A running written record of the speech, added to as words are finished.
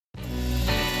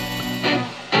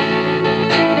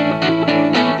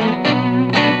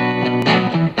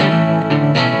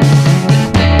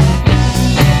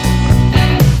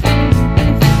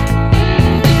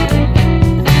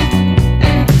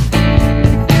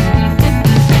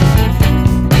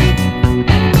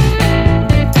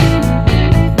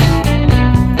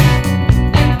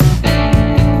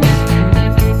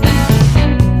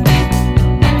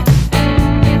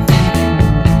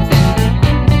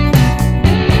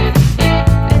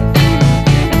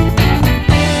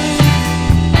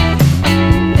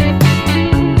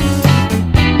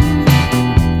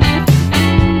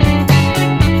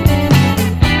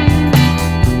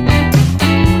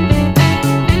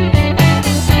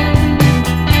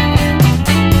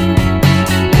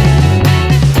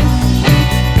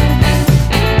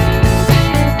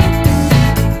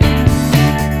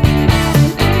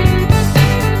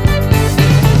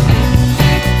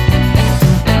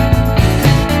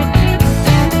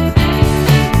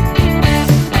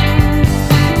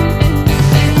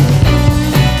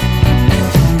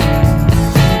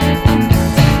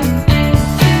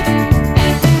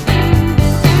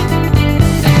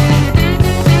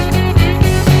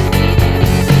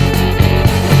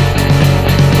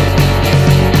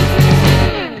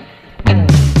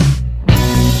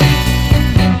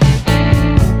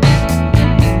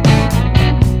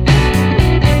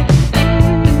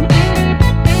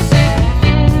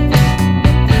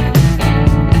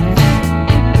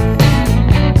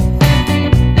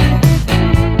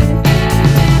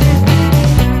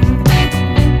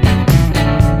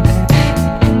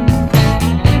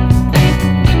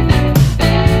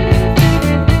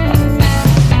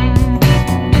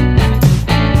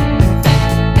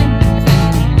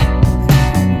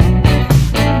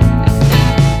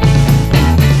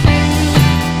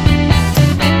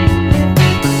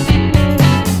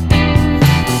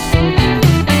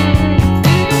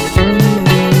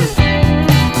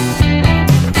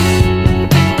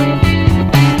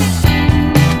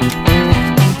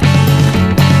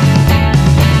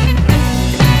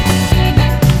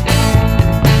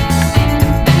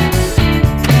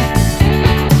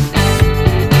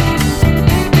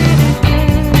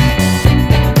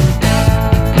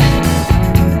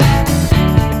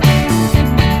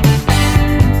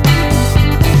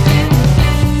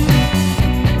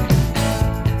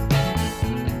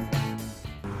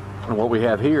And what we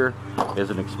have here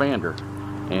is an expander.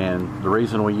 And the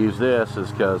reason we use this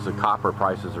is because the copper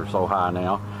prices are so high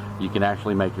now, you can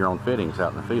actually make your own fittings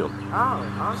out in the field. Oh,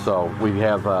 awesome. So we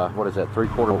have, what is that,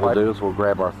 3/4? What we'll do is we'll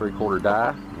grab our 3/4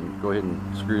 die and go ahead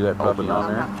and screw that puppy on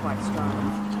there. Not quite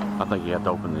strong. I think you have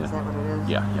to open this. Is that what it is?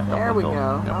 Yeah, yeah. There we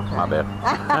go. Yep, Okay. my bad.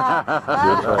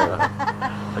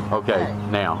 Okay,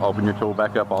 now open your tool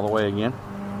back up all the way again.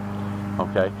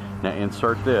 Okay, now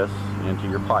insert this into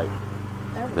your pipe.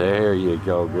 There you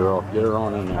go, girl. Get her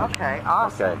on in there. Okay,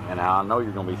 awesome. Okay, and I know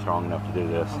you're going to be strong enough to do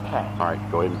this. Okay. All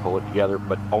right, go ahead and pull it together,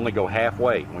 but only go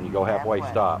halfway. When you go halfway,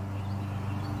 stop.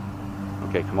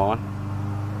 Okay, come on.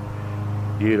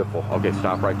 Beautiful. Okay,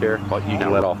 stop right there. But you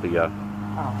can let off the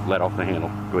handle.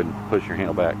 Go ahead and push your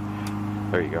handle back.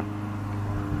 There you go.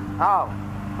 Oh.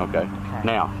 Okay.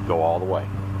 Now go all the way.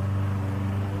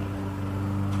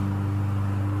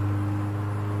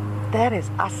 That is,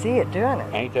 I see it doing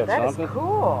it. Ain't that something? That is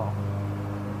cool.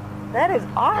 That is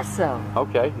awesome.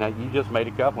 Okay, now you just made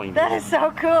a coupling. That is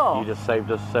so cool. You just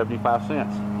saved us 75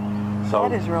 cents. So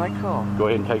that is really cool. Go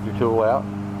ahead and take your tool out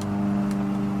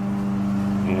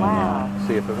and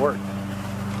see if it works.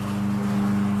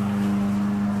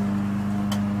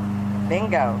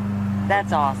 Bingo.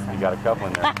 That's awesome. You got a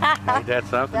coupling there. Ain't that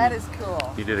something? That is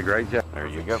cool. You did a great job. There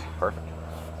you go. Perfect.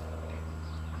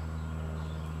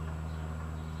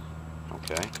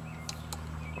 Okay.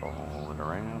 Roll it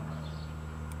around.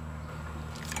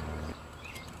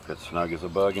 Good snug as a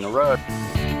bug in a rug.